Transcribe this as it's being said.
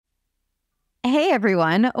Hey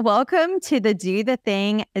everyone, welcome to the Do the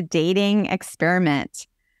Thing dating experiment.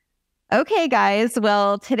 Okay, guys,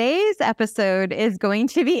 well, today's episode is going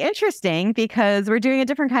to be interesting because we're doing a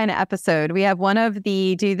different kind of episode. We have one of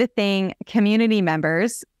the Do the Thing community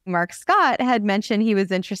members, Mark Scott, had mentioned he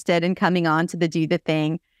was interested in coming on to the Do the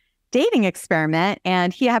Thing dating experiment,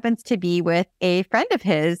 and he happens to be with a friend of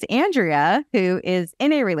his, Andrea, who is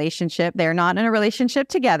in a relationship. They're not in a relationship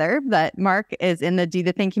together, but Mark is in the Do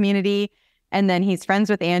the Thing community. And then he's friends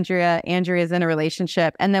with Andrea. Andrea's in a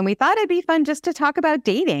relationship. And then we thought it'd be fun just to talk about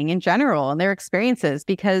dating in general and their experiences,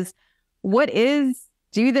 because what is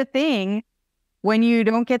Do the Thing when you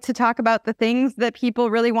don't get to talk about the things that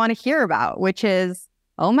people really want to hear about, which is,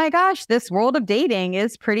 oh my gosh, this world of dating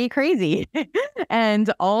is pretty crazy.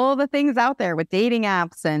 And all the things out there with dating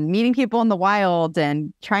apps and meeting people in the wild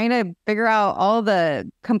and trying to figure out all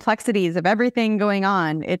the complexities of everything going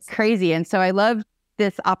on. It's crazy. And so I love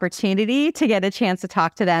this opportunity to get a chance to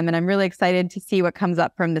talk to them. And I'm really excited to see what comes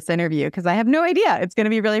up from this interview because I have no idea. It's going to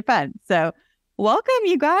be really fun. So welcome,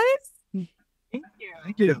 you guys. Thank you.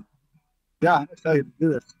 Thank you. Yeah, I'm excited to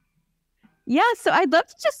do this. Yeah, so I'd love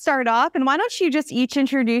to just start off. And why don't you just each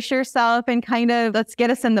introduce yourself and kind of let's get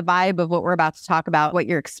us in the vibe of what we're about to talk about, what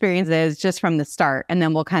your experience is just from the start. And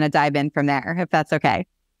then we'll kind of dive in from there, if that's okay.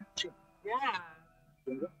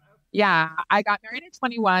 Yeah, I got married at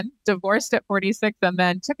 21, divorced at 46, and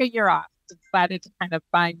then took a year off. Decided to kind of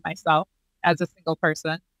find myself as a single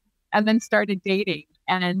person, and then started dating.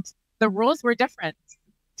 And the rules were different.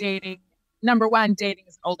 Number one, dating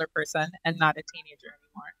as an older person and not a teenager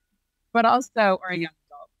anymore, but also, or a young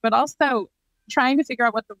adult, but also trying to figure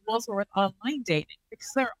out what the rules were with online dating,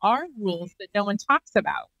 because there are rules that no one talks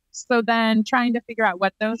about. So then trying to figure out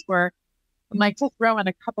what those were. Like to throw in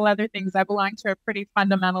a couple other things. I belong to a pretty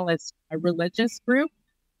fundamentalist, religious group.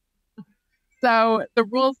 So the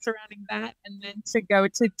rules surrounding that, and then to go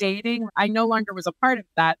to dating, I no longer was a part of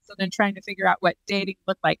that. So then trying to figure out what dating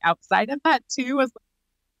looked like outside of that too was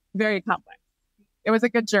very complex. It was a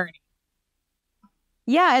good journey.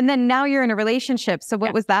 Yeah. And then now you're in a relationship. So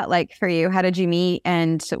what was that like for you? How did you meet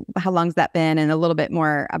and how long's that been? And a little bit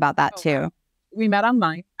more about that too. We met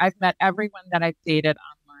online. I've met everyone that I've dated online.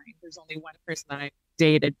 There's only one person that I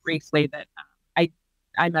dated briefly that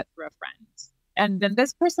I met through a friend. And then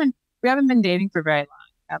this person, we haven't been dating for very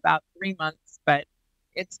long, about 3 months, but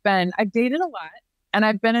I've dated a lot and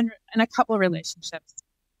I've been in a couple of relationships.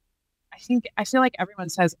 I feel like everyone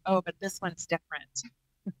says, oh, but this one's different.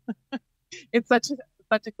 It's such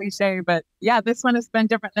a cliche, but yeah, this one has been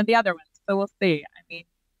different than the other ones. So we'll see. I mean,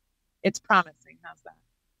 it's promising. How's that?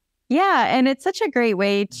 Yeah. And it's such a great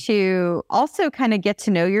way to also kind of get to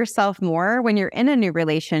know yourself more when you're in a new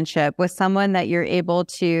relationship with someone that you're able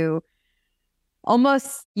to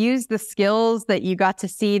almost use the skills that you got to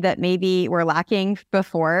see that maybe were lacking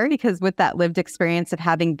before, because with that lived experience of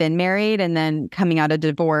having been married and then coming out of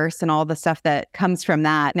divorce and all the stuff that comes from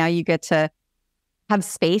that, now you get to have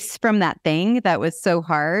space from that thing that was so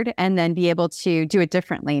hard and then be able to do it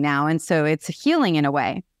differently now. And so it's healing in a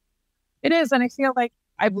way. It is. And I feel like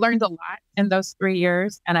I've learned a lot in those 3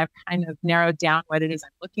 years, and I've kind of narrowed down what it is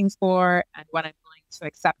I'm looking for and what I'm willing to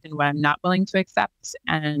accept and what I'm not willing to accept.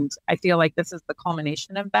 And I feel like this is the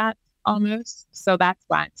culmination of that almost. So that's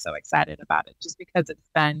why I'm so excited about it, just because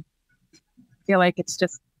I feel like it's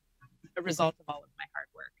just a result of all of my hard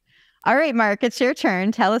work. All right, Mark, it's your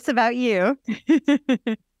turn. Tell us about you.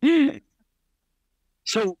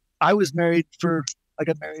 So I got married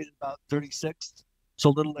at about 36, so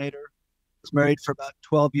a little later. Was married for about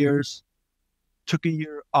 12 years, took a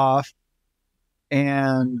year off,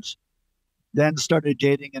 and then started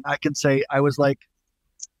dating. And I can say I was like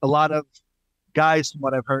a lot of guys from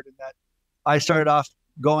what I've heard, in that I started off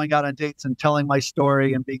going out on dates and telling my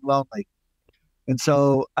story and being lonely. And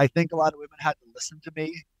so I think a lot of women had to listen to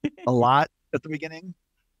me a lot at the beginning.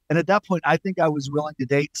 And at that point, I think I was willing to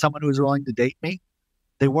date someone who was willing to date me.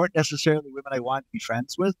 They weren't necessarily women I wanted to be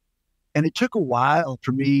friends with. And it took a while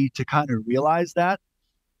for me to kind of realize that.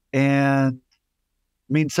 And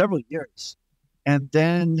I mean, several years. And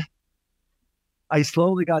then I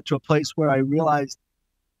slowly got to a place where I realized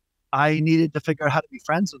I needed to figure out how to be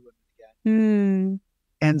friends with women again.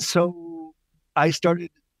 And so I started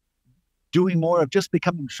doing more of just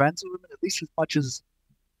becoming friends with women, at least as much as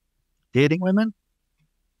dating women.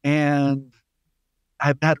 And I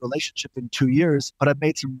haven't had a relationship in 2 years, but I've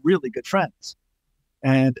made some really good friends.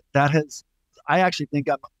 And I actually think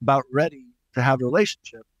I'm about ready to have a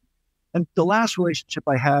relationship. And the last relationship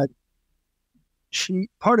I had,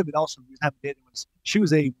 part of it also was she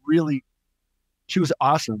was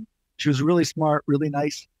awesome. She was really smart, really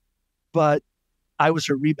nice, but I was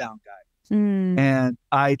her rebound guy. And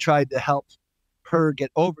I tried to help her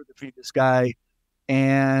get over the previous guy.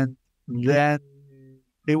 And then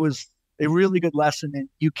it was a really good lesson in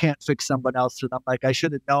you can't fix someone else. And I'm like, I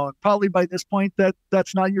should have known probably by this point that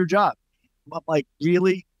that's not your job. I'm like,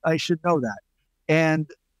 really? I should know that. And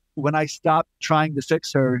when I stopped trying to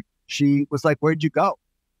fix her, she was like, where'd you go?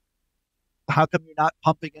 How come you're not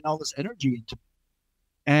pumping in all this energy into me?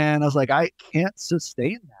 And I was like, I can't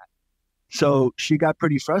sustain that. So she got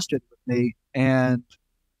pretty frustrated with me and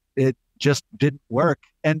it just didn't work.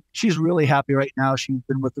 And she's really happy right now. She's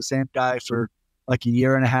been with the same guy for like a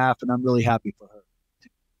year and a half, and I'm really happy for her.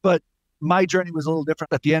 But my journey was a little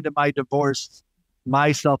different. At the end of my divorce,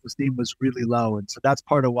 my self-esteem was really low. And so that's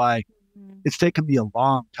part of why it's taken me a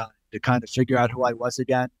long time to kind of figure out who I was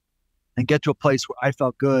again and get to a place where I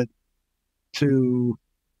felt good to,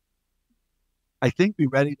 I think, be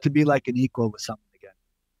ready to be like an equal with someone again.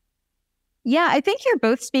 Yeah, I think you're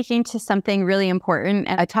both speaking to something really important.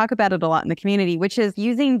 And I talk about it a lot in the community, which is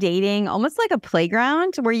using dating almost like a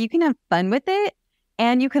playground where you can have fun with it.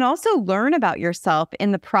 And you can also learn about yourself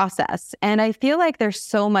in the process. And I feel like there's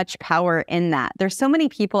so much power in that. There's so many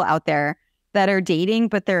people out there that are dating,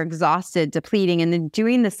 but they're exhausted, depleting, and then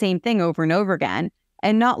doing the same thing over and over again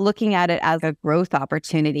and not looking at it as a growth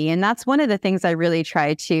opportunity. And that's one of the things I really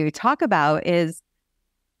try to talk about is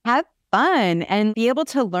have fun and be able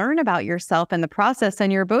to learn about yourself in the process.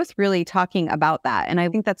 And you're both really talking about that. And I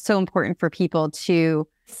think that's so important for people to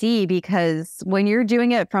see, because when you're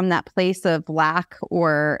doing it from that place of lack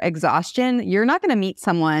or exhaustion, you're not going to meet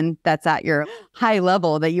someone that's at your high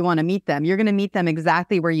level that you want to meet them. You're going to meet them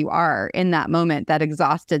exactly where you are in that moment, that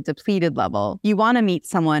exhausted, depleted level. You want to meet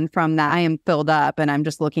someone from that I am filled up and I'm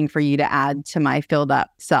just looking for you to add to my filled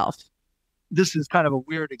up self. This is kind of a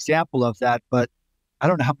weird example of that, but I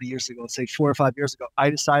don't know how many years ago, let's say 4 or 5 years ago, I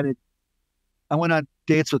decided I went on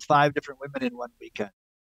dates with 5 different women in one weekend.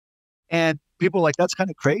 And people were like, that's kind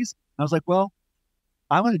of crazy. I was like, well,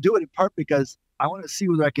 I want to do it in part because I want to see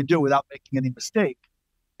what I can do without making any mistake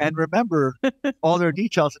and remember all their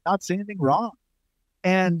details and not say anything wrong.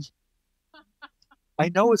 And I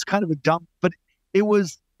know it's kind of a dumb, but it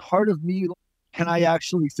was part of me. Can I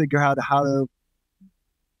actually figure out how to,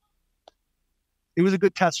 it was a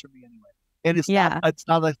good test for me anyway. And it's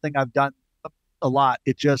not a thing I've done a lot.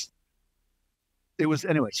 It was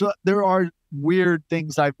anyway. So there are weird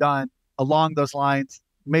things I've done along those lines.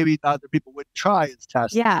 Maybe other people would try as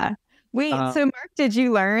tests. Yeah. Wait, so Mark, did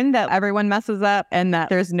you learn that everyone messes up and that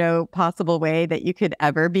there's no possible way that you could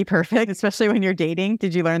ever be perfect, especially when you're dating?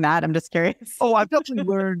 Did you learn that? I'm just curious. Oh, I've definitely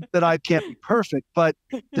learned that I can't be perfect, but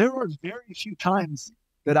there are very few times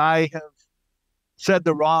that I have said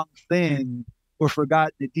the wrong thing or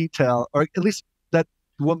forgotten a detail, or at least that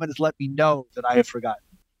woman has let me know that I have forgotten.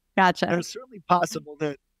 Gotcha. And it's certainly possible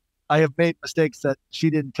that I have made mistakes that she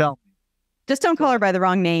didn't tell me. Just don't call her by the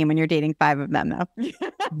wrong name when you're dating 5 of them, though.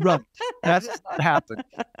 Right. That's not happened.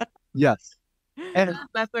 Yes. And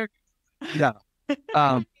that's okay. Yeah. It needs a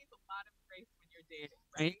lot of grace when you're dating,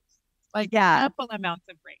 right? Like ample amounts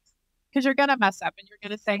of grace. Because you're going to mess up and you're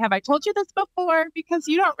going to say, have I told you this before? Because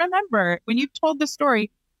you don't remember. When you've told the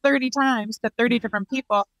story 30 times to 30 different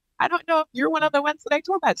people, I don't know if you're one of the ones that I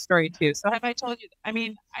told that story to. So have I told you? I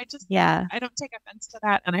mean, I don't take offense to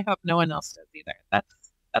that. And I hope no one else does either.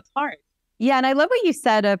 That's hard. Yeah. And I love what you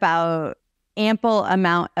said about ample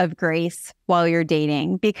amount of grace while you're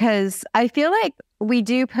dating, because I feel like we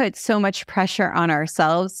do put so much pressure on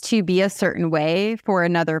ourselves to be a certain way for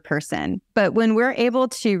another person. But when we're able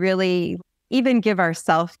to really even give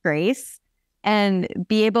ourselves grace and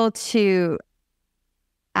be able to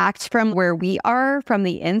act from where we are from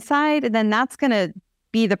the inside, then that's going to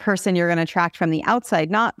be the person you're going to attract from the outside,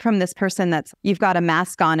 not from this person that's you've got a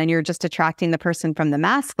mask on and you're just attracting the person from the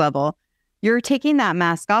mask level. You're taking that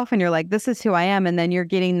mask off and you're like, this is who I am. And then you're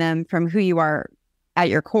getting them from who you are at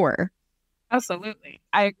your core. Absolutely.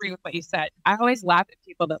 I agree with what you said. I always laugh at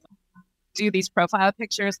people that do these profile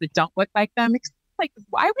pictures that don't look like them. Like,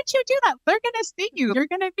 why would you do that? They're going to see you. You're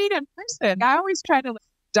going to meet in person. I always try to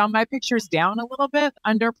dumb my pictures down a little bit,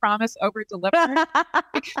 under promise, over deliver,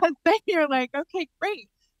 because then you're like, okay, great.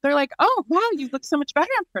 They're like, oh, wow, you look so much better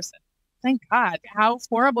in person. Thank God. How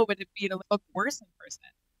horrible would it be to look worse in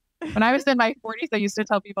person? When I was in my 40s, I used to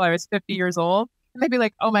tell people I was 50 years old, and they'd be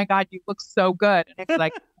like, oh my God, you look so good. And it's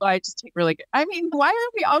like, well, I just take really good. I mean, why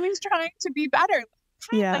are we always trying to be better?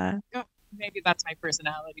 Yeah. Like, oh, maybe that's my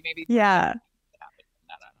personality. Maybe. Yeah.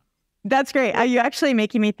 That's great. You actually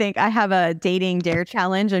making me think I have a dating dare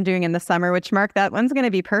challenge I'm doing in the summer, which Mark, that one's going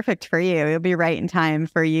to be perfect for you. It'll be right in time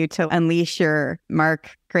for you to unleash your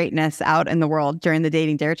Mark greatness out in the world during the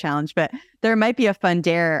dating dare challenge. But there might be a fun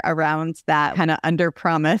dare around that kind of under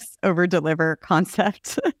promise, over deliver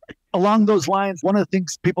concept. Along those lines, one of the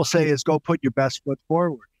things people say is go put your best foot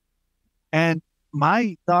forward. And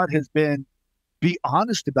my thought has been, be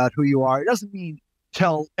honest about who you are. It doesn't mean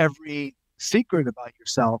tell every secret about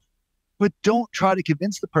yourself, but don't try to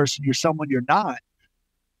convince the person you're someone you're not,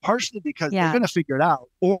 partially because they're going to figure it out,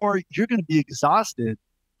 or you're going to be exhausted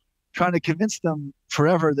trying to convince them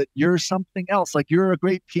forever that you're something else, like you're a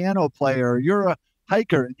great piano player, you're a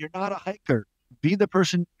hiker, and you're not a hiker. Be the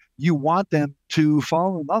person you want them to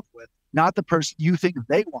fall in love with, not the person you think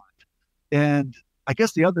they want. And I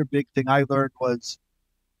guess the other big thing I learned was,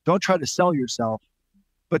 don't try to sell yourself,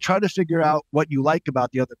 but try to figure out what you like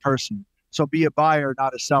about the other person. So be a buyer,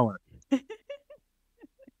 not a seller.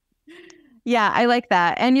 Yeah, I like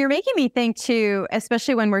that. And you're making me think too,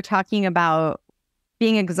 especially when we're talking about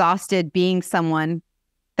being exhausted, being someone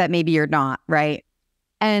that maybe you're not, right?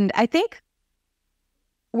 And I think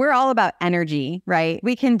we're all about energy, right?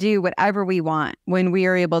 We can do whatever we want when we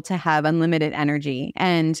are able to have unlimited energy.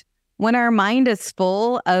 And when our mind is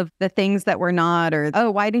full of the things that we're not, or, oh,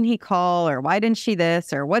 why didn't he call? Or why didn't she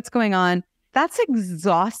this? Or what's going on? That's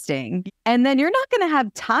exhausting. And then you're not going to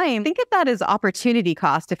have time. Think of that as opportunity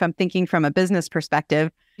cost. If I'm thinking from a business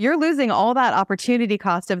perspective, you're losing all that opportunity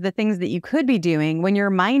cost of the things that you could be doing when your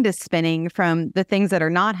mind is spinning from the things that are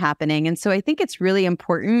not happening. And so I think it's really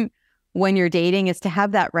important when you're dating is to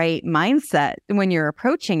have that right mindset when you're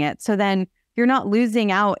approaching it. So then you're not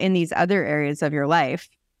losing out in these other areas of your life.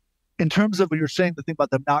 In terms of when you're saying the thing about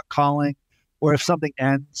them not calling, or if something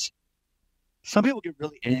ends, some people get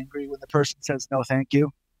really angry when the person says, no, thank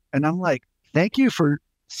you. And I'm like, thank you for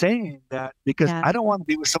saying that, because I don't want to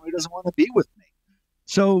be with somebody who doesn't want to be with me.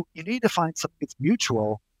 So you need to find something that's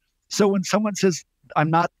mutual. So when someone says,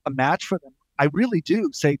 I'm not a match for them, I really do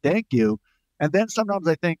say thank you. And then sometimes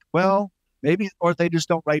I think, well, maybe, or they just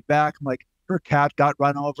don't write back. I'm like, her cat got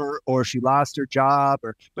run over, or she lost her job,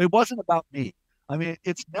 but it wasn't about me. I mean,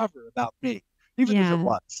 it's never about me, even if it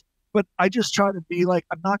was. But I just try to be like,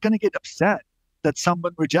 I'm not going to get upset that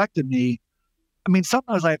someone rejected me. I mean,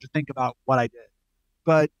 sometimes I have to think about what I did.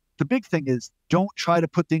 But the big thing is, don't try to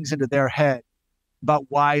put things into their head about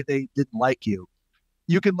why they didn't like you.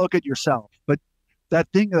 You can look at yourself. But that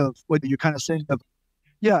thing of what you're kind of saying of,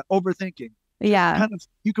 overthinking. Yeah. Kind of,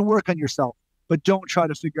 you can work on yourself, but don't try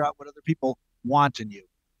to figure out what other people want in you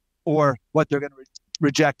or what they're going to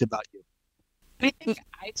reject about you. I think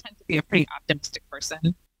I tend to be a pretty optimistic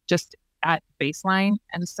person, just at baseline.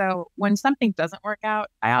 And so when something doesn't work out,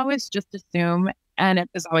 I always just assume, and it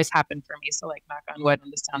has always happened for me. So like, knock on wood,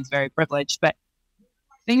 and this sounds very privileged, but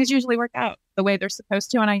things usually work out the way they're supposed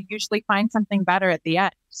to. And I usually find something better at the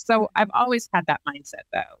end. So I've always had that mindset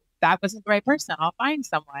though. That wasn't the right person. I'll find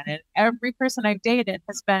someone. And every person I've dated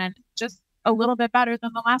has been just a little bit better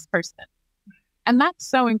than the last person. And that's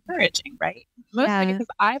so encouraging, right? Mostly because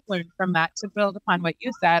I've learned from that, to build upon what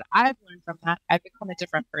you said. I've learned from that. I've become a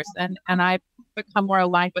different person, and I've become more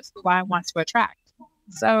aligned with who I want to attract.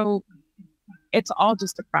 So it's all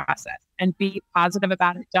just a process, and be positive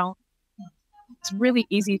about it. It's really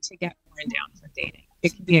easy to get worn down from dating.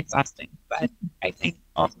 It can be exhausting, but I think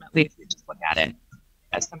ultimately, if you just look at it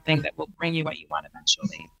as something that will bring you what you want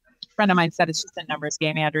eventually. A friend of mine said it's just a numbers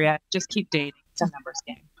game, Andrea. Just keep dating. It's a numbers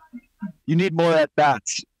game. You need more at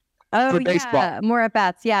bats. Oh, for baseball. Yeah, more at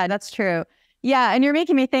bats. Yeah, that's true. Yeah, and you're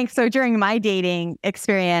making me think. So during my dating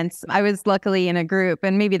experience, I was luckily in a group,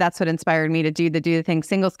 and maybe that's what inspired me to do the thing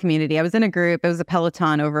singles community. I was in a group. It was a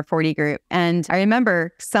Peloton over 40 group, and I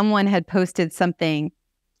remember someone had posted something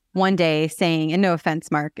one day saying, and no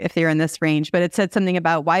offense, Mark, if you're in this range, but it said something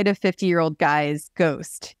about, why do 50-year-old guys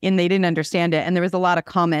ghost? And they didn't understand it. And there was a lot of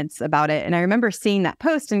comments about it. And I remember seeing that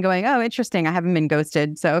post and going, oh, interesting. I haven't been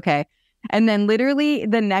ghosted. So, okay. And then literally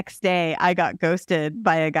the next day I got ghosted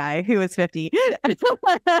by a guy who was 50.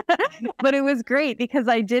 But it was great because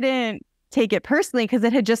I didn't take it personally, because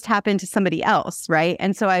it had just happened to somebody else, right?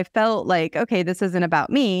 And so I felt like, okay, this isn't about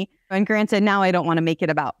me. And granted, now I don't want to make it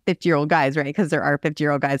about 50-year-old guys, right? Because there are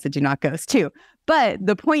 50-year-old guys that do not ghost too. But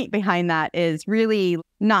the point behind that is really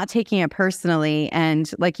not taking it personally. And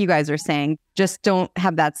like you guys are saying, just don't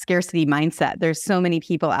have that scarcity mindset. There's so many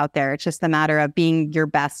people out there. It's just a matter of being your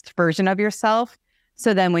best version of yourself.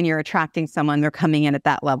 So then when you're attracting someone, they're coming in at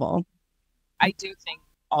that level. I do think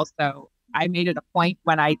also I made it a point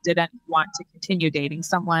when I didn't want to continue dating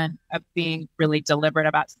someone of being really deliberate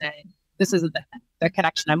about saying, this isn't the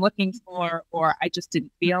connection I'm looking for, or I just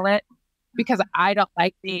didn't feel it, because I don't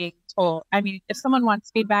like being told. I mean, if someone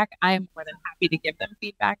wants feedback, I am more than happy to give them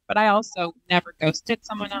feedback, but I also never ghosted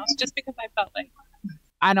someone else just because I felt like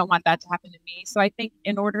I don't want that to happen to me. So I think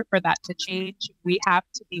in order for that to change, we have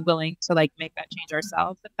to be willing to like make that change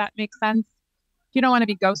ourselves, if that makes sense. If you don't want to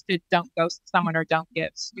be ghosted, don't ghost someone or don't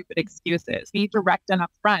give stupid excuses. Be direct and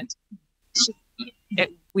upfront.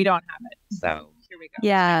 We don't have it. So here we go.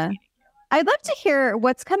 Yeah. I'd love to hear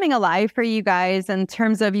what's coming alive for you guys in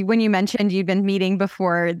terms of when you mentioned you've been meeting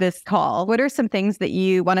before this call. What are some things that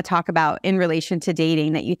you want to talk about in relation to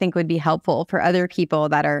dating that you think would be helpful for other people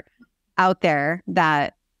that are out there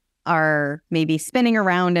that are maybe spinning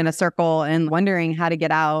around in a circle and wondering how to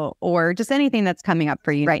get out, or just anything that's coming up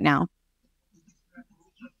for you right now?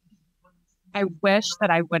 I wish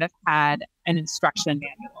that I would have had an instruction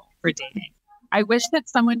manual for dating. I wish that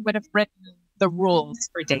someone would have written the rules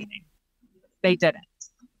for dating. They didn't.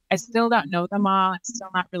 I still don't know them all. I'm still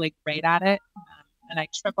not really great at it. And I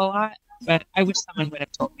trip a lot, but I wish someone would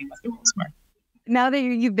have told me what the rules were. Now that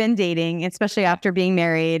you've been dating, especially after being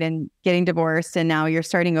married and getting divorced, and now you're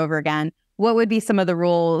starting over again, what would be some of the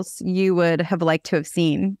rules you would have liked to have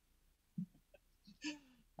seen?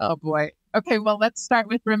 Oh boy. Okay, well, let's start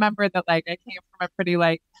with remember that like I came from a pretty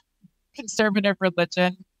like conservative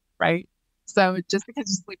religion, right? So just because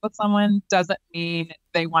you sleep with someone doesn't mean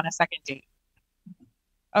they want a second date.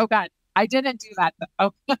 Oh God, I didn't do that.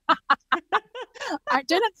 Oh, I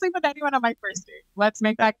didn't sleep with anyone on my first date. Let's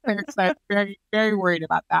make that clear because I'm very, very worried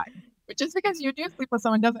about that. But just because you do sleep with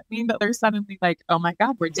someone doesn't mean that they're suddenly like, oh my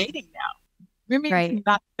God, we're dating now. We mean Right.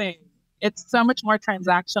 nothing. It's so much more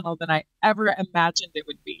transactional than I ever imagined it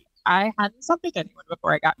would be. I hadn't slept with anyone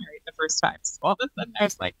before I got married the first time. So all of a sudden I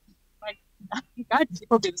was like, God,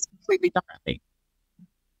 people do this completely differently.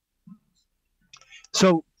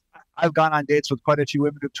 So I've gone on dates with quite a few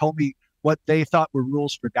women who told me what they thought were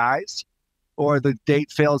rules for guys or the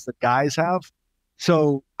date fails that guys have.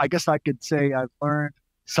 So I guess I could say I've learned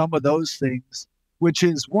some of those things, which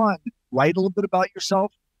is one, write a little bit about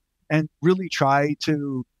yourself and really try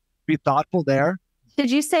to be thoughtful there. Did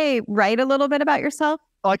you say write a little bit about yourself?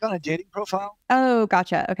 Like on a dating profile. Oh,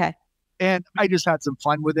 gotcha. Okay. And I just had some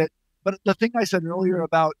fun with it. But the thing I said earlier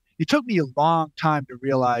about it took me a long time to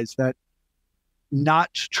realize that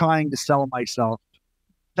not trying to sell myself,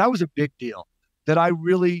 that was a big deal. That I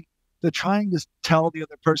really, the trying to tell the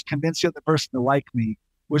other person, convince the other person to like me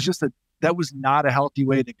was just that was not a healthy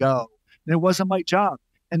way to go. And it wasn't my job.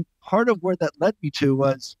 And part of where that led me to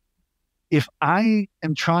was if I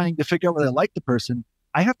am trying to figure out whether I like the person,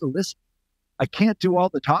 I have to listen. I can't do all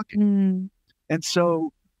the talking. And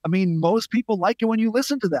so, I mean, most people like it when you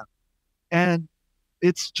listen to them. And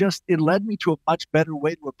it's just, it led me to a much better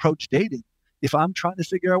way to approach dating. If I'm trying to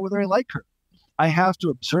figure out whether I like her, I have to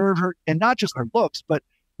observe her and not just her looks, but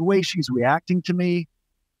the way she's reacting to me.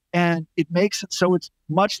 And it makes it so it's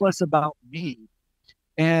much less about me.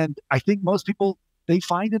 And I think most people, they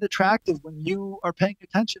find it attractive when you are paying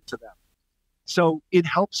attention to them. So it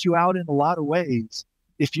helps you out in a lot of ways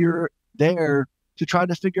if you're there to try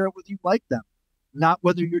to figure out whether you like them, not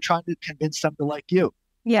whether you're trying to convince them to like you.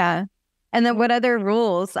 Yeah. And then what other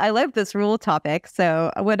rules? I love this rule topic.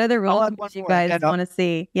 So what other rules do you guys want to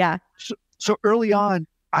see? Yeah. So early on,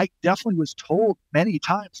 I definitely was told many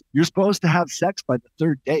times, you're supposed to have sex by the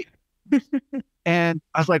third date. And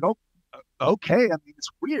I was like, oh, okay. I mean, it's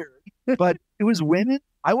weird, but it was women.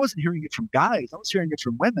 I wasn't hearing it from guys. I was hearing it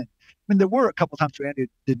from women. I mean, there were a couple times, Randy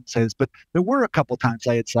didn't say this, but there were a couple times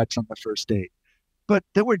I had sex on the first date. But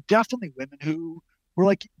there were definitely women who were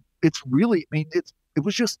like, it's really, I mean, it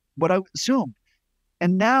was just what I assumed.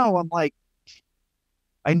 And now I'm like,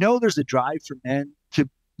 I know there's a drive for men to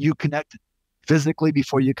you connect physically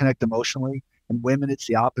before you connect emotionally. And women, it's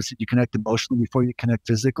the opposite. You connect emotionally before you connect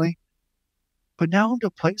physically. But now I'm to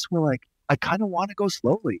a place where like, I kind of want to go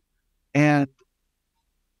slowly and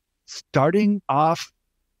starting off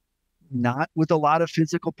not with a lot of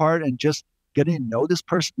physical part and just getting to know this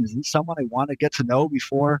person. Is this someone I want to get to know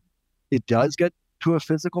before it does get to a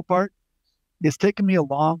physical part? It's taken me a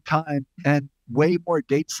long time and way more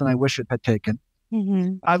dates than I wish it had taken.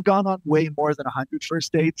 Mm-hmm. I've gone on way more than 100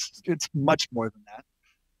 first dates. It's much more than that.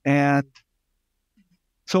 And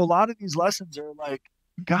so a lot of these lessons are like,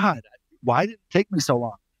 God, why did it take me so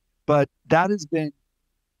long? But that has been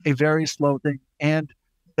a very slow thing. And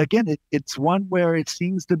again, it's one where it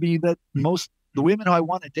seems to be that most the women who I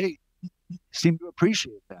want to date seem to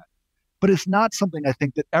appreciate that. But it's not something I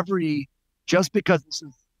think that just because this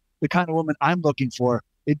is the kind of woman I'm looking for,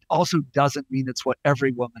 it also doesn't mean it's what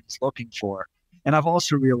every woman is looking for. And I've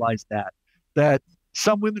also realized that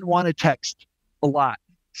some women want to text a lot.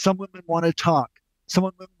 Some women want to talk. Some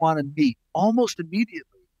women want to meet almost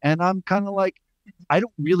immediately. And I'm kind of like, I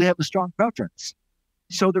don't really have a strong preference.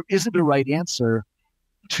 So there isn't a right answer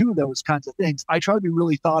to those kinds of things. I try to be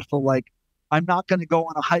really thoughtful. Like, I'm not going to go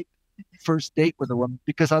on a hype first date with a woman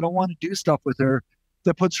because I don't want to do stuff with her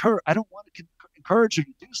that puts her, I don't want to encourage her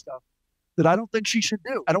to do stuff that I don't think she should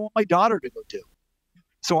do. I don't want my daughter to go do.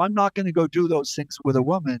 So I'm not going to go do those things with a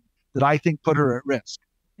woman that I think put her at risk.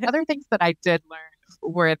 Other things that I did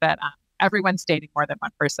learn were that everyone's dating more than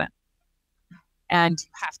one person. And you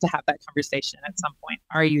have to have that conversation at some point.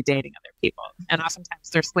 Are you dating other people? And oftentimes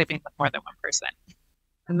they're sleeping with more than one person.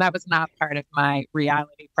 And that was not part of my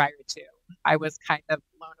reality prior to. I was kind of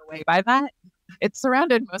blown away by that. It's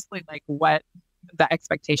surrounded mostly like what the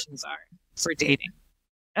expectations are for dating.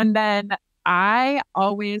 And then I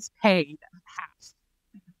always paid half.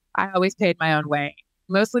 I always paid my own way,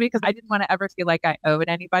 mostly because I didn't want to ever feel like I owed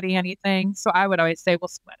anybody anything. So I would always say, we'll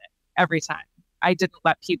split it every time. I didn't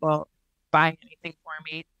let people buy anything for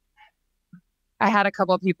me. I had a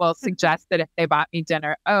couple of people suggest that if they bought me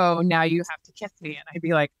dinner, oh, now you have to kiss me. And I'd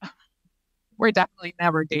be like, we're definitely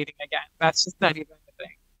never dating again. That's just not even the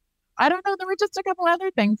thing. I don't know. There were just a couple other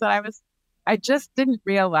things that I just didn't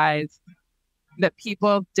realize that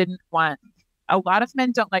people didn't want. A lot of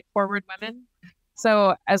men don't like forward women.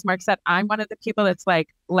 So as Mark said, I'm one of the people that's like,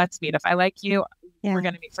 let's meet. If I like you, we're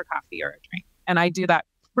going to meet for coffee or a drink. And I do that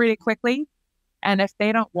pretty quickly. And if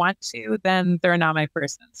they don't want to, then they're not my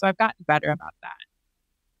person. So I've gotten better about that,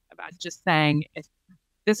 about just saying, if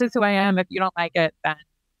this is who I am, if you don't like it, then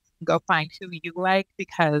go find who you like,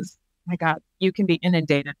 because, my God, you can be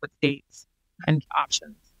inundated with dates and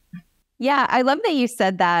options. Yeah, I love that you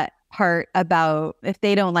said that part about if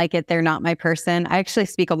they don't like it, they're not my person. I actually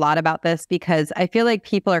speak a lot about this because I feel like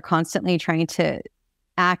people are constantly trying to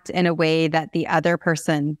act in a way that the other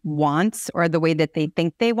person wants or the way that they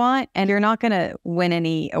think they want. And you're not going to win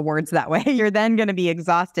any awards that way. You're then going to be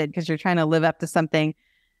exhausted because you're trying to live up to something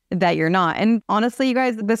that you're not. And honestly, you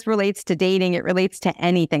guys, this relates to dating. It relates to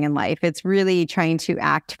anything in life. It's really trying to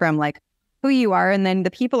act from like who you are. And then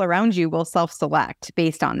the people around you will self-select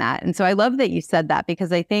based on that. And so I love that you said that,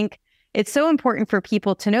 because I think it's so important for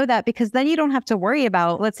people to know that, because then you don't have to worry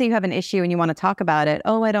about, let's say you have an issue and you want to talk about it.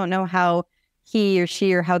 Oh, I don't know how he or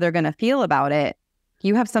she or how they're going to feel about it.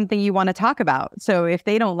 You have something you want to talk about. So if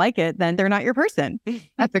they don't like it, then they're not your person.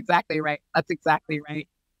 That's exactly right. That's exactly right.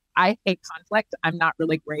 I hate conflict. I'm not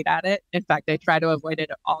really great at it. In fact, I try to avoid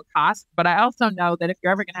it at all costs. But I also know that if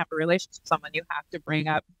you're ever going to have a relationship with someone, you have to bring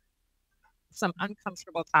up some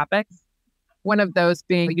uncomfortable topics. One of those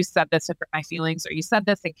being, you said this to hurt my feelings, or you said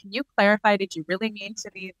this, and can you clarify, did you really mean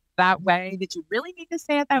to be that way? Did you really need to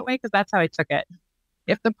say it that way? Because that's how I took it.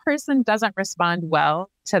 If the person doesn't respond well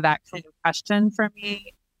to that kind of question for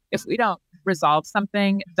me, if we don't resolve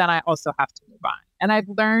something, then I also have to move on. And I've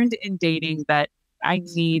learned in dating that I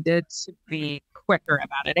needed to be quicker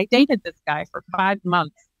about it. I dated this guy for 5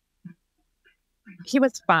 months. He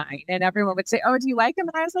was fine. And everyone would say, oh, do you like him?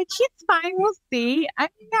 And I was like, he's fine. We'll see. I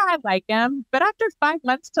mean, yeah, I like him. But after 5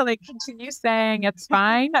 months to like continue saying it's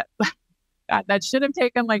fine, God, that should have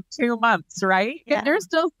taken like 2 months, right? Yeah. If you're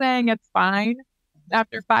still saying it's fine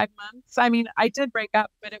after 5 months. I mean, I did break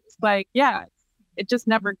up, but it was like, yeah, it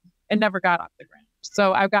never got off the ground.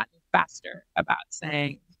 So I've gotten faster about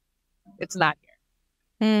saying it's not here.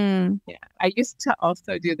 Yeah. I used to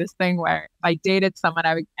also do this thing where I dated someone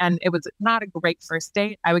and it was not a great first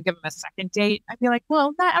date. I would give them a second date. I'd be like,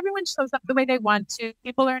 well, not everyone shows up the way they want to.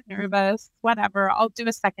 People are nervous, whatever. I'll do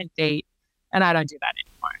a second date. And I don't do that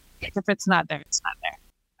anymore. Like, if it's not there, it's not there.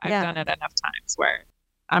 I've done it enough times where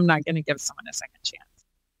I'm not going to give someone a second chance.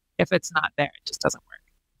 If it's not there, it just doesn't work.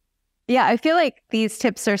 Yeah, I feel like these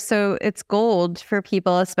tips are it's gold for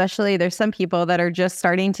people, especially there's some people that are just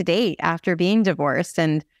starting to date after being divorced.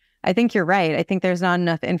 And I think you're right. I think there's not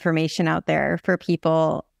enough information out there for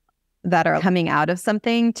people that are coming out of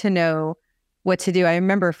something to know what to do. I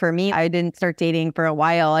remember for me, I didn't start dating for a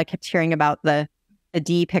while. I kept hearing about the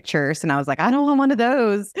D pictures and I was like, I don't want one of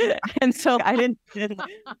those. And so I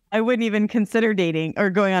wouldn't even consider dating or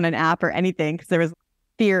going on an app or anything because there was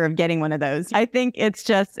fear of getting one of those. I think it's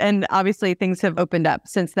just, and obviously things have opened up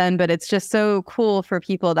since then, but it's just so cool for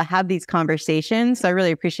people to have these conversations. So I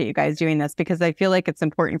really appreciate you guys doing this because I feel like it's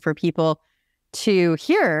important for people to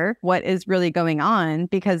hear what is really going on,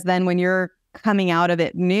 because then when you're coming out of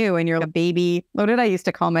it new and you're a baby, what did I used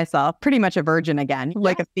to call myself? Pretty much a virgin again,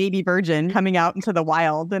 like a baby virgin coming out into the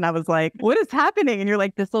wild. And I was like, what is happening? And you're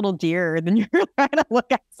like this little deer. And then you're trying to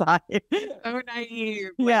look outside. So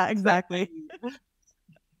naive. Yeah, exactly.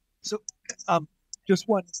 So just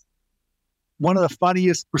one one of the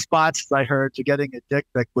funniest responses I heard to getting a dick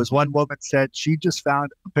pic was one woman said she just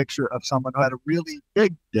found a picture of someone who had a really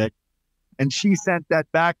big dick, and she sent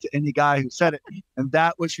that back to any guy who said it. And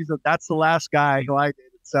she said, that's the last guy who I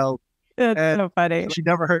dated. So That's so funny. she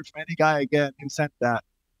never heard from any guy again who sent that.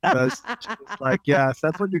 Because she was like, yes,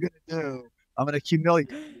 that's what you're going to do. I'm going to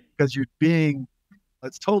humiliate you because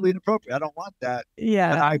it's totally inappropriate. I don't want that.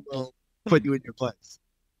 Yeah. And I will put you in your place.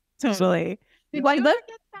 Totally. Did Well, you ever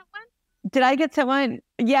get that one? Did I get someone?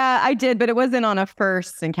 Yeah, I did, but it wasn't on a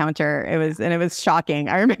first encounter. It was shocking.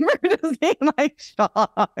 I remember just being like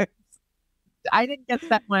shocked. I didn't get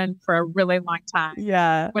that one for a really long time.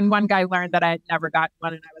 Yeah. When one guy learned that I had never gotten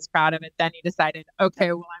one and I was proud of it, then he decided,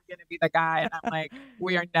 okay, well, I'm going to be the guy. And I'm like,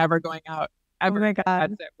 we are never going out ever. Oh my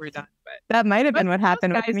God. That's it. We're done. But That might have been what most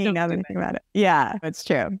happened with guys me don't now that do I think about it. Yeah, it's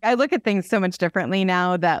true. I look at things so much differently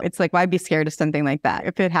now that it's like, why be scared of something like that?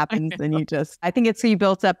 If it happens, then I think it's you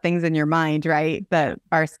built up things in your mind, right, that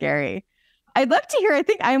are scary. I'd love to hear,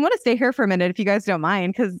 I want to stay here for a minute if you guys don't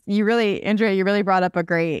mind, because Andrea, you really brought up a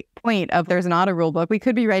great point of there's an auto rule book. We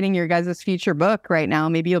could be writing your guys' future book right now.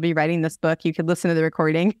 Maybe you'll be writing this book. You could listen to the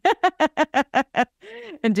recording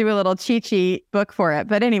and do a little cheat sheet book for it.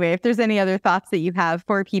 But anyway, if there's any other thoughts that you have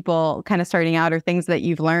for people kind of starting out or things that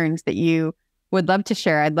you've learned that you would love to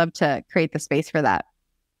share, I'd love to create the space for that.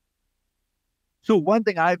 So one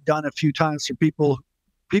thing I've done a few times for people,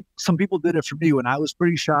 some people did it for me when I was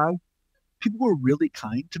pretty shy. People were really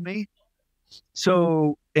kind to me.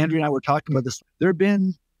 So Andrea and I were talking about this. There have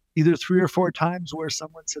been either 3 or 4 times where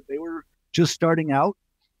someone said they were just starting out.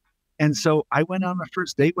 And so I went on a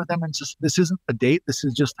first date with them and this isn't a date. This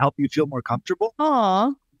is just help you feel more comfortable.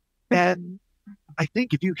 Aw. And I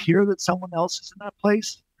think if you hear that someone else is in that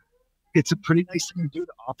place, it's a pretty nice thing to do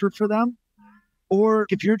to offer for them. Or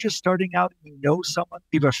if you're just starting out and you know someone,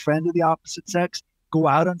 you have a friend of the opposite sex, go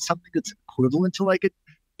out on something that's equivalent to like it.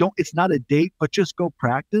 It's not a date, but just go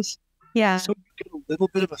practice. Yeah. So you get a little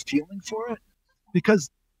bit of a feeling for it. Because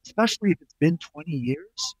especially if it's been 20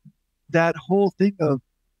 years, that whole thing of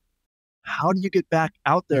how do you get back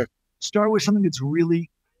out there? Start with something that's really,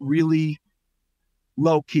 really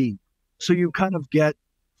low key. So you kind of get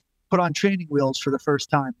put on training wheels for the first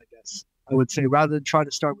time, I guess, I would say, rather than try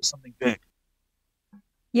to start with something big.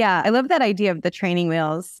 Yeah, I love that idea of the training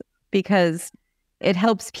wheels because it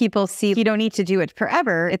helps people see you don't need to do it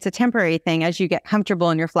forever. It's a temporary thing as you get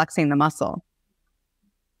comfortable and you're flexing the muscle.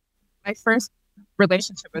 my first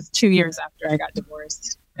relationship was 2 years after I got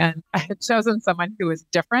divorced. And I had chosen someone who was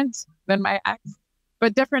different than my ex,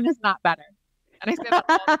 but different is not better. And I say that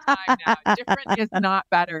all the time now. Different is not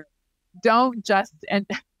better. Don't just, and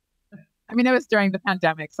I mean, it was during the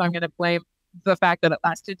pandemic, so I'm going to blame the fact that it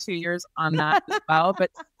lasted 2 years on that as well.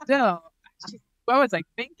 But still, what was I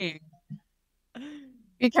thinking?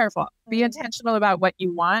 Be careful. Be intentional about what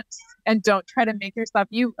you want and don't try to make yourself,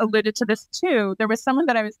 you alluded to this too. There was someone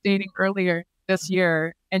that I was dating earlier this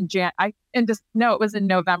year it was in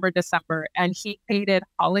November, December, and he hated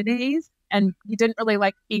holidays and he didn't really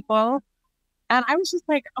like people. And I was just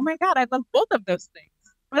like, oh my God, I love both of those things.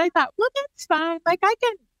 But I thought, well, that's fine. Like I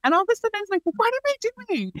can, and all of a sudden I was like, well, what am I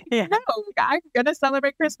doing? Yeah. No, I'm going to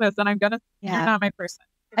celebrate Christmas and I'm going to, you're not my person.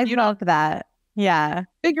 I love that. Yeah.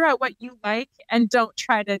 Figure out what you like and don't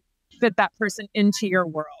try to fit that person into your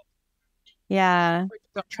world. Yeah.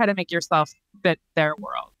 Don't try to make yourself fit their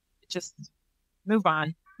world. Just move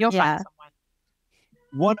on. You'll find someone.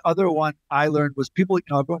 One other one I learned was people,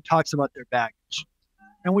 everyone talks about their baggage,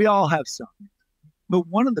 and we all have some. But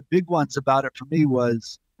one of the big ones about it for me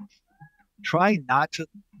was try not to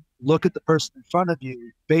look at the person in front of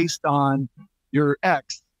you based on your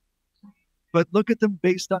ex, but look at them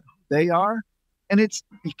based on who they are. And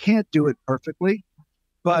you can't do it perfectly,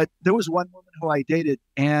 but there was one woman who I dated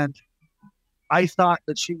and I thought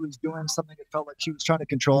that she was doing something that felt like she was trying to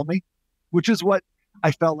control me, which is what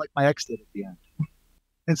I felt like my ex did at the end.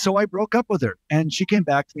 And so I broke up with her and she came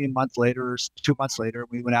back to me a month later or 2 months later. And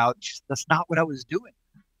we went out and she said, that's not what I was doing.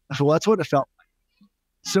 I said, well, that's what it felt like.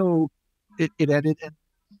 So it ended. And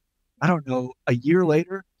I don't know, a year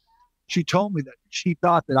later, she told me that she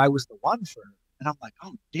thought that I was the one for her. And I'm like,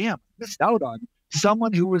 oh, damn, I missed out on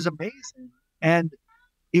someone who was amazing. And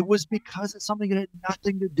it was because of something that had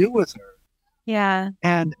nothing to do with her. Yeah.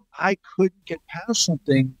 And I couldn't get past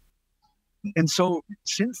something. And so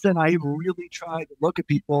since then, I really tried to look at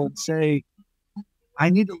people and say, I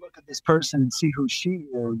need to look at this person and see who she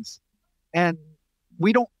is. And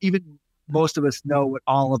we don't even, most of us know what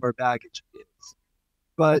all of our baggage is.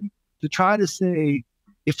 But to try to say,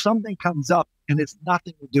 if something comes up and it's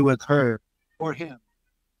nothing to do with her or him,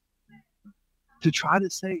 to try to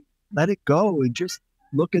say, let it go and just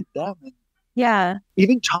look at them Yeah.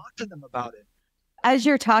 Even talk to them about it. As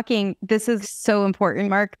you're talking, this is so important,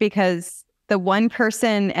 Mark, because the one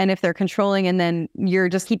person, and if they're controlling and then you're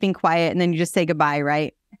just keeping quiet and then you just say goodbye,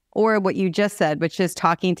 right? Or what you just said, which is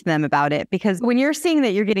talking to them about it. Because when you're seeing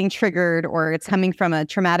that you're getting triggered or it's coming from a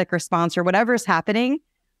traumatic response or whatever's happening,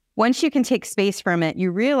 once you can take space from it,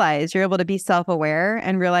 you realize you're able to be self-aware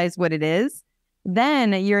and realize what it is.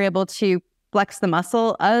 Then you're able to flex the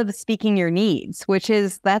muscle of speaking your needs,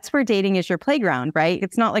 that's where dating is your playground, right?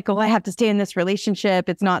 It's not like, oh, I have to stay in this relationship.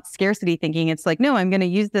 It's not scarcity thinking. It's like, no, I'm going to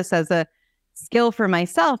use this as a skill for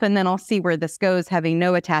myself, and then I'll see where this goes, having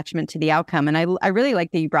no attachment to the outcome. And I really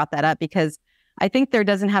like that you brought that up, because I think there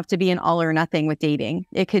doesn't have to be an all or nothing with dating.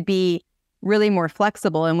 It could be really more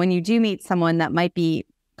flexible. And when you do meet someone that might be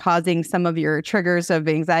causing some of your triggers of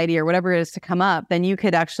anxiety or whatever it is to come up, then you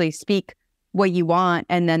could actually speak what you want,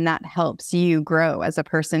 and then that helps you grow as a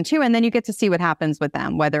person too. And then you get to see what happens with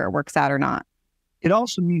them, whether it works out or not. It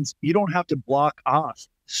also means you don't have to block off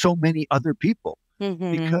so many other people,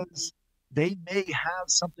 because they may have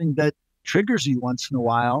something that triggers you once in a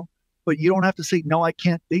while, but you don't have to say, no, I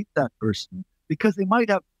can't date that person, because they might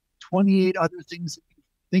have 28 other things that you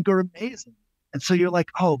think are amazing. And so you're like,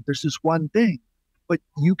 oh, there's this one thing, but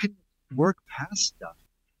you can work past stuff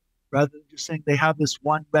rather than just saying they have this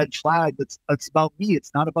one red flag that's about me.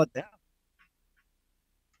 It's not about them.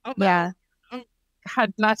 Oh, yeah. I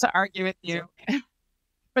had not to argue with you.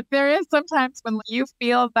 But there is sometimes when you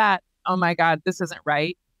feel that, oh my God, this isn't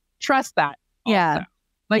right. Trust that. Yeah.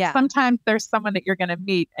 Also. Sometimes there's someone that you're going to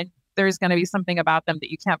meet and there's going to be something about them that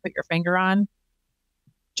you can't put your finger on.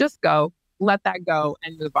 Just go, let that go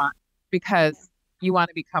and move on, because you want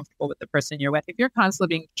to be comfortable with the person you're with. If you're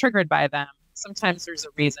constantly being triggered by them, sometimes there's a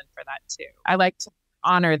reason for that too. I like to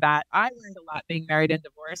honor that. I learned a lot being married and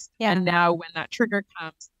divorced. Yeah. And now when that trigger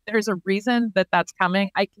comes, there's a reason that that's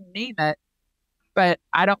coming. I can name it, but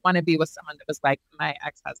I don't want to be with someone that was like my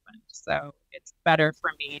ex-husband. So it's better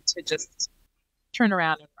for me to just turn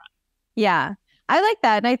around and run. Yeah. I like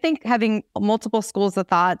that. And I think having multiple schools of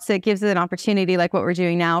thoughts, it gives it an opportunity, like what we're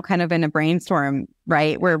doing now, kind of in a brainstorm,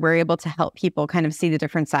 right? Where we're able to help people kind of see the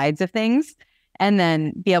different sides of things and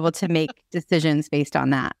then be able to make decisions based on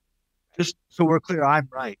that. Just so we're clear, I'm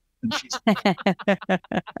right. And she's...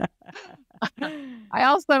 I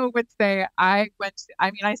also would say I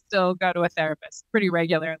still go to a therapist pretty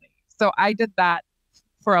regularly. So I did that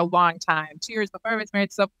for a long time, 2 years before I was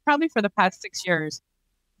married. So probably for the past 6 years,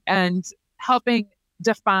 and helping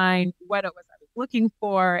define what it was I was looking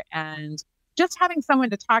for, and just having someone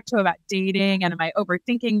to talk to about dating, and am I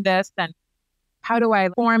overthinking this, and how do I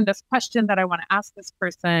form this question that I want to ask this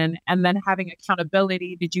person, and then having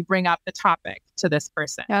accountability. Did you bring up the topic to this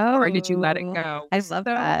person, or did you let it go? I love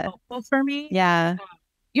that. Helpful for me. Yeah.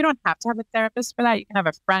 You don't have to have a therapist for that. You can have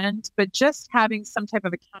a friend, but just having some type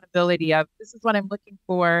of accountability of, this is what I'm looking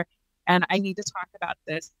for, and I need to talk about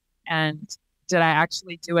this, and did I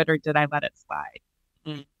actually do it or did I let it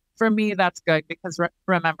slide? For me, that's good, because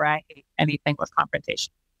remember, I hate anything with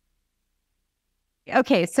confrontation.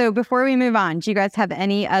 Okay, so before we move on, do you guys have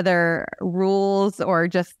any other rules or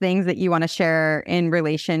just things that you want to share in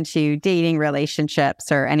relation to dating,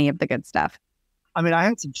 relationships, or any of the good stuff? I mean, I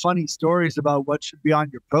had some funny stories about what should be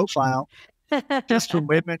on your profile. Just from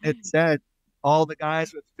women, it said all the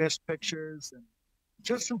guys with fish pictures, and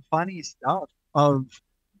just some funny stuff of,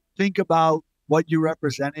 think about what you're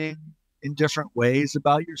representing in different ways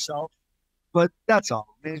about yourself. But that's all.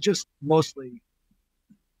 I mean, just mostly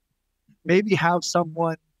maybe have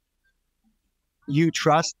someone you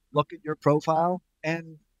trust look at your profile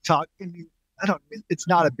and talk. It's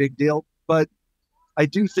not a big deal, but I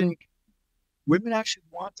do think women actually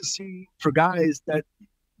want to see, for guys, that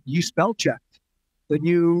you spell checked, that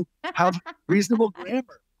you have reasonable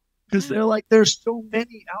grammar, because they're like, there's so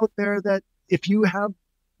many out there that if you have,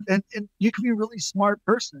 and you can be a really smart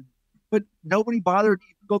person, but nobody bothered to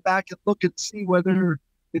even go back and look and see whether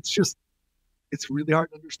it's really hard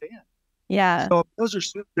to understand. Yeah. So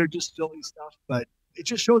they're just silly stuff, but it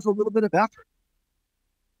just shows a little bit of effort.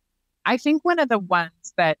 I think one of the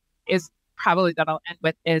ones that is probably that I'll end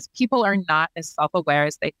with is, people are not as self-aware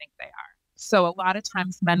as they think they are. So a lot of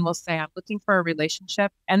times men will say, I'm looking for a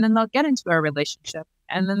relationship, and then they'll get into a relationship,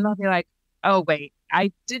 and then they'll be like, oh, wait,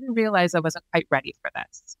 I didn't realize I wasn't quite ready for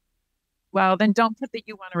this. Well, then don't put that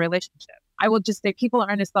you want a relationship. I will just say people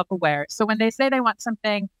aren't as self-aware. So when they say they want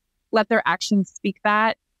something, let their actions speak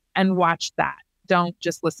that, and watch that. Don't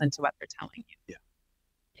just listen to what they're telling you.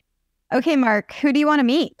 Yeah. Okay, Mark, who do you want to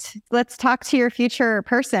meet? Let's talk to your future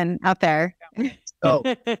person out there. Oh,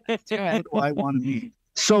 who do I want to meet?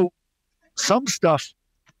 So some stuff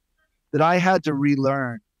that I had to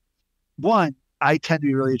relearn one, I tend to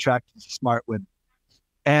be really attracted to smart women.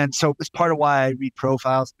 And so it's part of why I read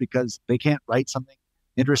profiles, because they can't write something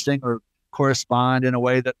interesting or correspond in a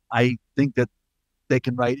way that I think that they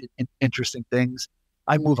can write interesting things.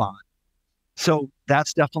 I move on. So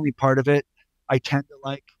that's definitely part of it. I tend to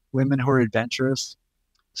like women who are adventurous.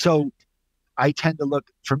 So I tend to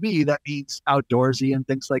look, for me, that means outdoorsy and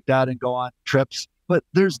things like that and go on trips. But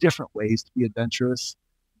there's different ways to be adventurous.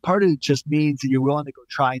 Part of it just means that you're willing to go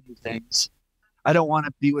try new things. I don't want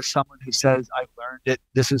to be with someone who says, I've learned it,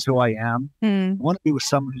 this is who I am. I want to be with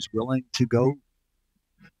someone who's willing to go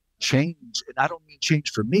change. And I don't mean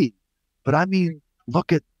change for me, but I mean,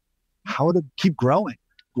 look at how to keep growing.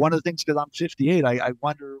 One of the things, because I'm 58, I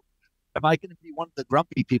wonder, am I going to be one of the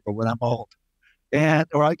grumpy people when I'm old?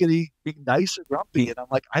 Or I could be nice or grumpy. And I'm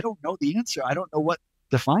like, I don't know the answer. I don't know what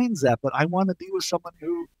defines that, but I want to be with someone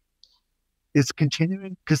who is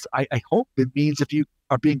continuing, because I hope it means if you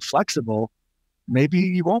are being flexible, maybe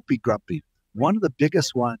you won't be grumpy. One of the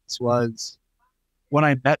biggest ones was when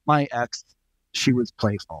I met my ex, she was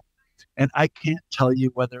playful. And I can't tell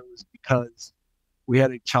you whether it was because we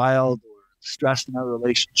had a child or stress in our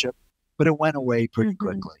relationship, but it went away pretty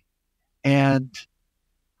quickly. And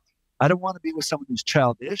I don't want to be with someone who's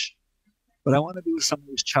childish, but I want to be with someone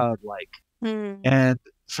who's childlike. And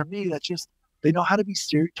for me, that's just, they know how to be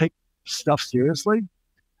take stuff seriously,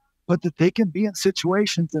 but that they can be in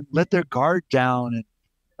situations and let their guard down. And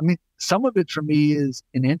I mean, some of it for me is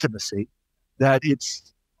in intimacy, that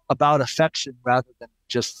it's about affection rather than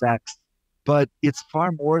just sex, but it's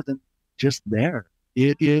far more than just there.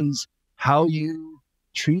 It is how you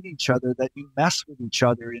treat each other, that you mess with each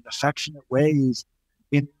other in affectionate ways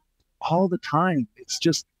in all the time. It's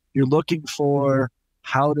just, you're looking for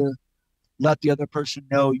how to let the other person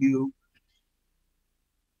know you.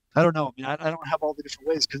 I don't know. I mean, I don't have all the different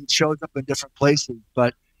ways because it shows up in different places.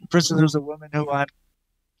 But for instance, there's a woman who I'm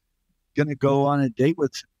going to go on a date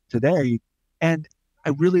with today. And I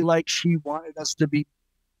really like, she wanted us to be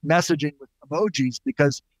messaging with emojis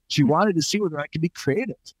because she wanted to see whether I could be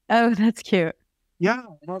creative. Oh, that's cute. Yeah.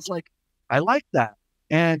 And I was like, I like that.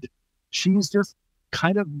 And she's just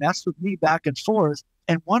kind of messed with me back and forth.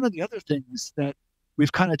 And one of the other things that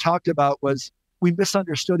we've kind of talked about was we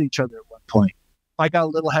misunderstood each other at one point. I got a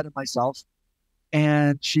little ahead of myself,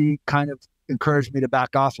 and she kind of encouraged me to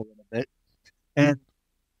back off a little bit, and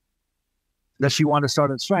that she wanted to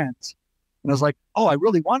start as friends. And I was like, oh, I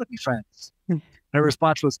really want to be friends. And her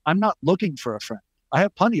response was, I'm not looking for a friend. I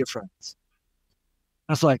have plenty of friends.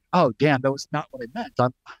 I was like, oh, damn, that was not what I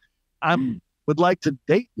meant. I would like to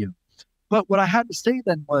date you. But what I had to say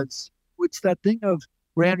then was, it's that thing of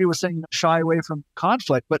where Andrea was saying, shy away from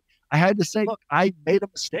conflict. But I had to say, look, I made a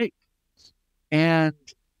mistake. And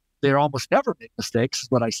they almost never make mistakes,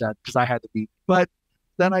 is what I said, because I had to be. But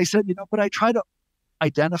then I said, but I try to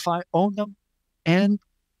identify, own them, and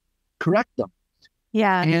correct them.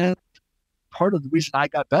 Yeah. And part of the reason I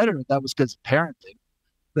got better at that was because of parenting,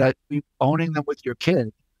 that owning them with your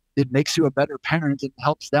kid, it makes you a better parent and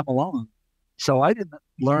helps them along. So I didn't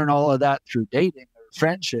learn all of that through dating or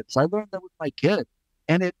friendships. I learned that with my kid.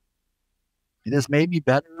 And it has made me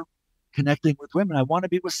better connecting with women. I want to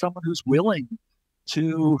be with someone who's willing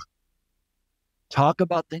to talk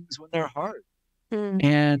about things when they're hard.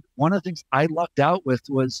 And one of the things I lucked out with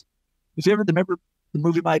was, if you ever remember the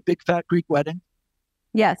movie My Big Fat Greek Wedding?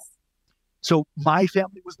 Yes. So my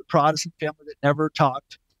family was the Protestant family that never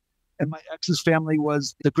talked. And my ex's family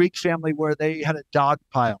was the Greek family where they had a dog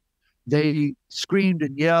pile. They screamed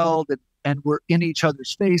and yelled and were in each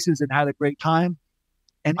other's faces and had a great time.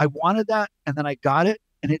 And I wanted that. And then I got it.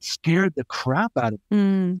 And it scared the crap out of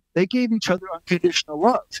me. They gave each other unconditional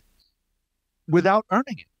love without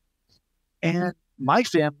earning it. And my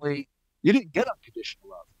family, you didn't get unconditional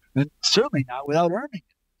love. And certainly not without earning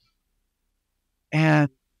it. And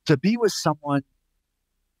to be with someone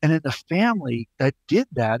and in a family that did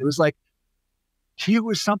that, it was like, here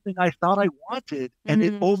was something I thought I wanted, and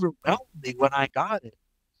it overwhelmed me when I got it.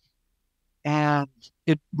 And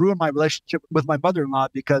it ruined my relationship with my mother-in-law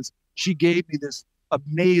because she gave me this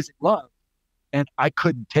amazing love and I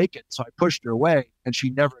couldn't take it. So I pushed her away and she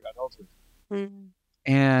never got over it.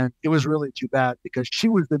 And it was really too bad because she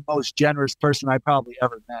was the most generous person I probably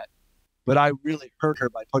ever met. But I really hurt her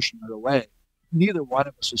by pushing her away. Neither one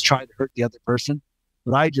of us was trying to hurt the other person,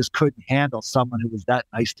 but I just couldn't handle someone who was that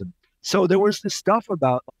nice to me. So there was this stuff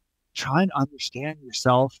about trying to understand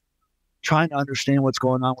yourself, trying to understand what's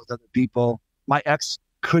going on with other people. My ex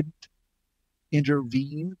couldn't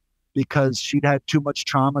intervene because she'd had too much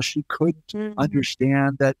trauma. She couldn't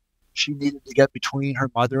understand that she needed to get between her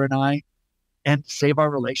mother and I and save our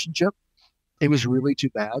relationship. It was really too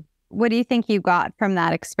bad. What do you think you got from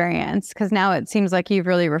that experience? Because now it seems like you've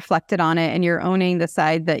really reflected on it and you're owning the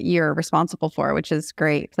side that you're responsible for, which is a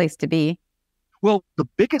great place to be. Well, the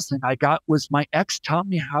biggest thing I got was my ex telling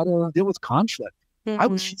me how to deal with conflict. I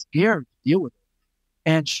was scared to deal with it.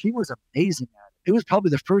 And she was amazing at it. It was probably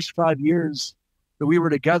the first 5 years that we were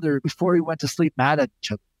together before we went to sleep mad at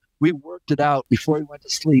each other. We worked it out before we went to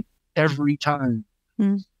sleep every time.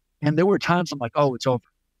 And there were times I'm like, oh, it's over.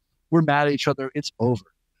 We're mad at each other. It's over.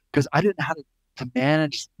 Because I didn't know how to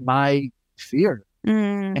manage my fear.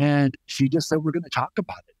 And she just said, we're going to talk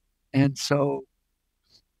about it. And so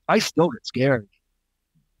I still get scared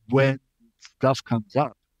when stuff comes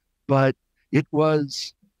up. But it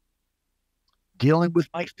was dealing with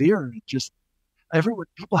my fear. And just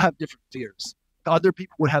people have different fears. Other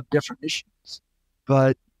people would have different issues.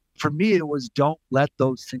 But for me, it was don't let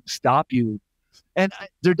those things stop you. And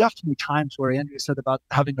there are definitely times where Andrea said about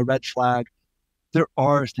having a red flag. There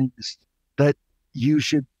are things that you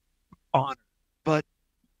should honor. But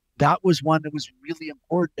that was one that was really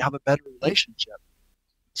important to have a better relationship.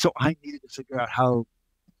 So I needed to figure out how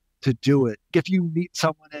to do it. If you meet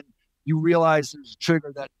someone and you realize there's a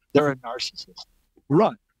trigger that they're a narcissist,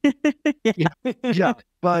 run. Yeah.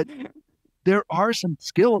 But there are some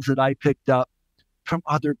skills that I picked up from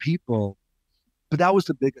other people. But that was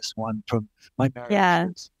the biggest one from my marriage. Yeah.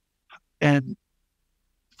 And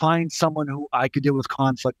find someone who I could deal with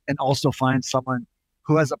conflict and also find someone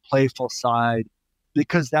who has a playful side,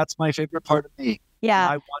 because that's my favorite part of me. Yeah.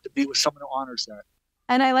 I want to be with someone who honors that.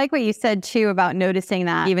 And I like what you said too about noticing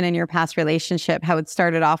that even in your past relationship, how it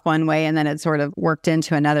started off one way and then it sort of worked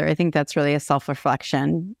into another. I think that's really a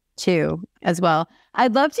self-reflection too, as well.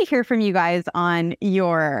 I'd love to hear from you guys on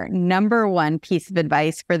your number one piece of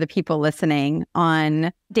advice for the people listening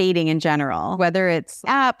on dating in general, whether it's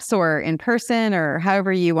apps or in person or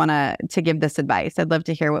however you want to give this advice. I'd love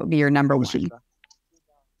to hear what would be your number one.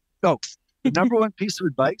 So the number one piece of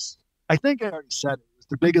advice, I think I already said it.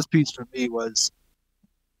 The biggest piece for me was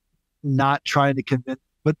not trying to convince,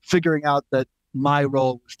 but figuring out that my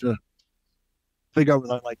role was to figure out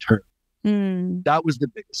what I liked her. That was the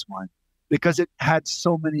biggest one, because it had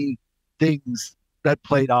so many things that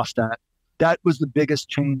played off that. That was the biggest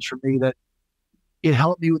change for me, that it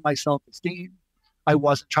helped me with my self-esteem. I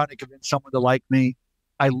wasn't trying to convince someone to like me.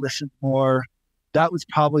 I listened more. That was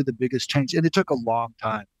probably the biggest change. And it took a long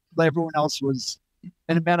time. Everyone else was,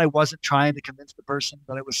 and it meant I wasn't trying to convince the person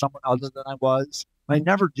that I was someone other than I was. I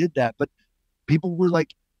never did that. But people were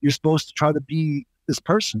like, you're supposed to try to be this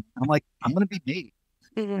person. I'm like, I'm going to be me.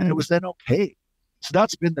 And it was then okay. So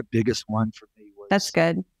that's been the biggest one for me. That's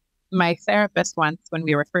good. My therapist once, when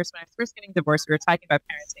I was first getting divorced, we were talking about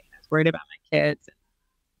parenting. I was worried about my kids. And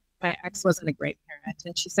my ex wasn't a great parent.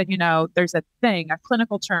 And she said, there's a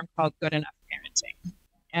clinical term called good enough parenting.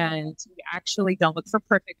 And we actually don't look for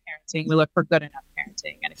perfect parenting. We look for good enough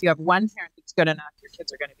parenting. And if you have one parent that's good enough, your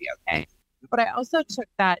kids are going to be okay. But I also took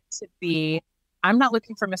that to be, I'm not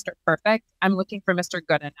looking for Mr. Perfect. I'm looking for Mr.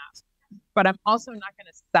 Good Enough. But I'm also not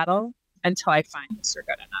going to settle until I find Mr.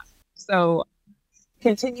 Good Enough. So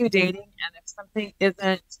continue dating. And if something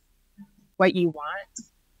isn't what you want,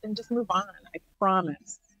 then just move on. I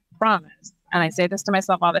promise. And I say this to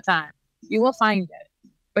myself all the time. You will find it.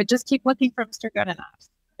 But just keep looking for Mr. Good Enough.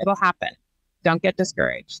 It'll happen. Don't get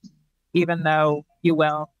discouraged, even though you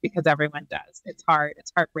will, because everyone does. It's hard.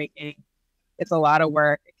 It's heartbreaking. It's a lot of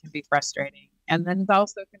work. It can be frustrating. And then it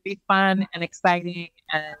also can be fun and exciting.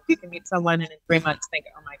 And you can meet someone and in 3 months think,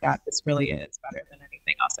 oh my God, this really is better than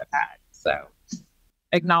anything else I've had. So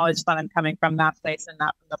acknowledge that I'm coming from that place and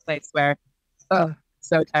not from the place where,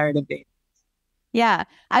 so tired of dating. Yeah.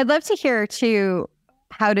 I'd love to hear too,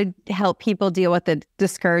 how to help people deal with the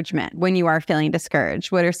discouragement when you are feeling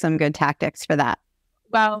discouraged. What are some good tactics for that?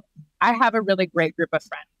 Well, I have a really great group of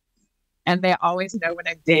friends, and they always know when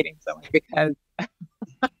I'm dating someone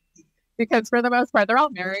because for the most part, they're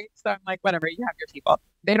all married. So I'm like, whatever, you have your people.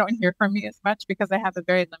 They don't hear from me as much because I have a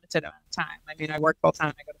very limited amount of time. I mean, I work full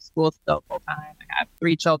time. I go to school still full time. I have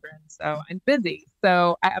 3 children. So I'm busy.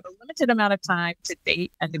 So I have a limited amount of time to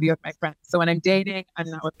date and to be with my friends. So when I'm dating, I'm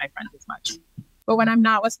not with my friends as much. But when I'm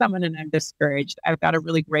not with someone and I'm discouraged, I've got a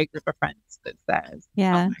really great group of friends that says, oh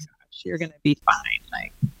my gosh, you're going to be fine.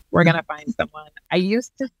 Like, we're going to find someone. I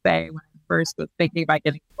used to say when I first was thinking about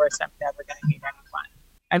getting divorced, I'm never going to meet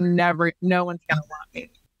anyone. No one's going to want me.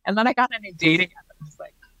 And then I got on a dating app and I was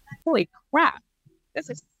like, holy crap, this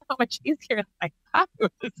is so much easier than I thought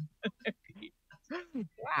it was going to be.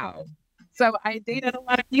 Wow. So I dated a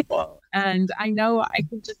lot of people, and I know I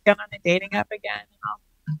can just get on a dating app again and I'll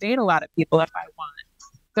date a lot of people if I want.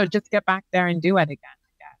 So just get back there and do it again,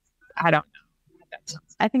 I guess. I don't know. that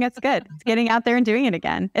sense. I think that's good. It's getting out there and doing it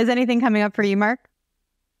again. Is anything coming up for you, Mark?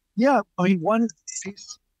 Yeah. I mean, one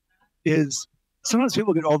piece is sometimes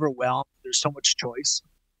people get overwhelmed. There's so much choice,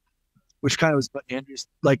 which kind of is what Andrew's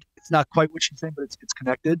like. It's not quite what she's saying, but it's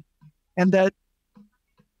connected. And that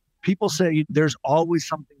people say there's always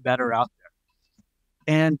something better out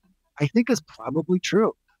there. And I think is probably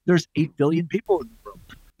true. There's 8 billion people in the world.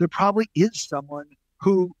 There probably is someone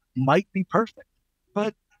who might be perfect,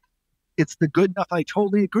 but it's the good enough. I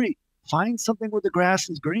totally agree. Find something where the grass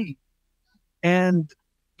is green and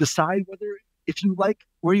decide whether, if you like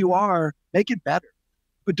where you are, make it better.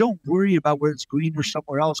 But don't worry about where it's green or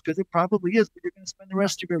somewhere else, because it probably is, but you're going to spend the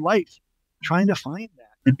rest of your life trying to find that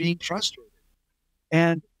and being frustrated.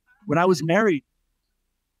 And when I was married,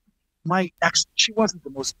 my ex, she wasn't the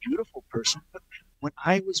most beautiful person, but when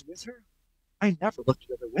I was with her, I never looked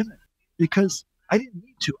at other women because I didn't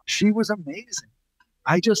need to. She was amazing.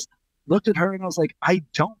 I just looked at her and I was like, I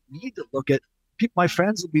don't need to look at people. My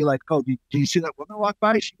friends would be like, oh, do you see that woman walk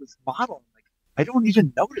by? She was modeling. Like, I don't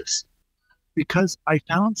even notice because I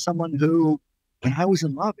found someone who, when I was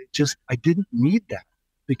in love, I didn't need that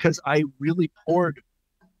because I really poured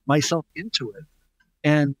myself into it.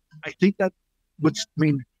 And I think that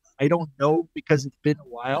I don't know because it's been a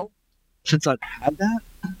while since I've had that.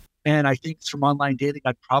 And I think from online dating,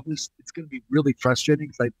 it's going to be really frustrating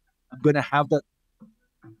because I'm going to have that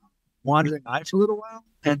wandering eye for a little while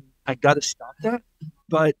and I got to stop that.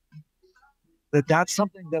 But that's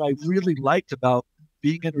something that I really liked about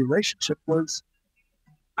being in a relationship was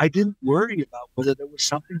I didn't worry about whether there was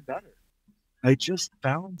something better. I just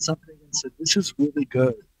found something and said, this is really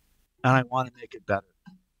good and I want to make it better.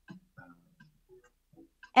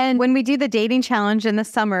 And when we do the dating challenge in the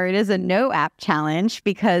summer, it is a no app challenge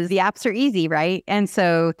because the apps are easy, right? And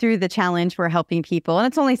so through the challenge, we're helping people, and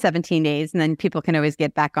it's only 17 days, and then people can always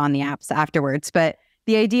get back on the apps afterwards. But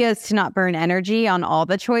the idea is to not burn energy on all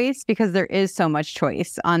the choice because there is so much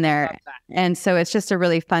choice on there. And so it's just a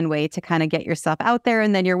really fun way to kind of get yourself out there.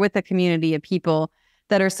 And then you're with a community of people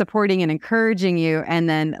that are supporting and encouraging you. And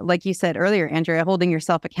then, like you said earlier, Andrea, holding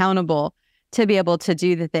yourself accountable to be able to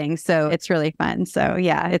do the thing. So it's really fun. So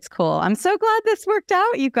yeah, it's cool. I'm so glad this worked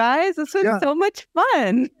out, you guys. This was so much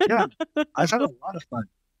fun. Yeah, I've had a lot of fun.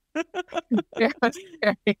 It was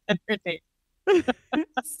very entertaining.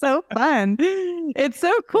 So fun. It's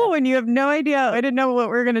so cool when you have no idea. I didn't know what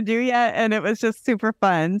we're going to do yet. And it was just super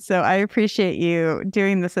fun. So I appreciate you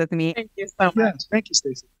doing this with me. Thank you so much. Yeah, thank you,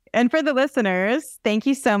 Stacey. And for the listeners, thank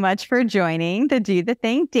you so much for joining the Do the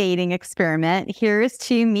Thing dating experiment. Here's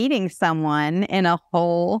to meeting someone in a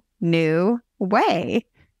whole new way.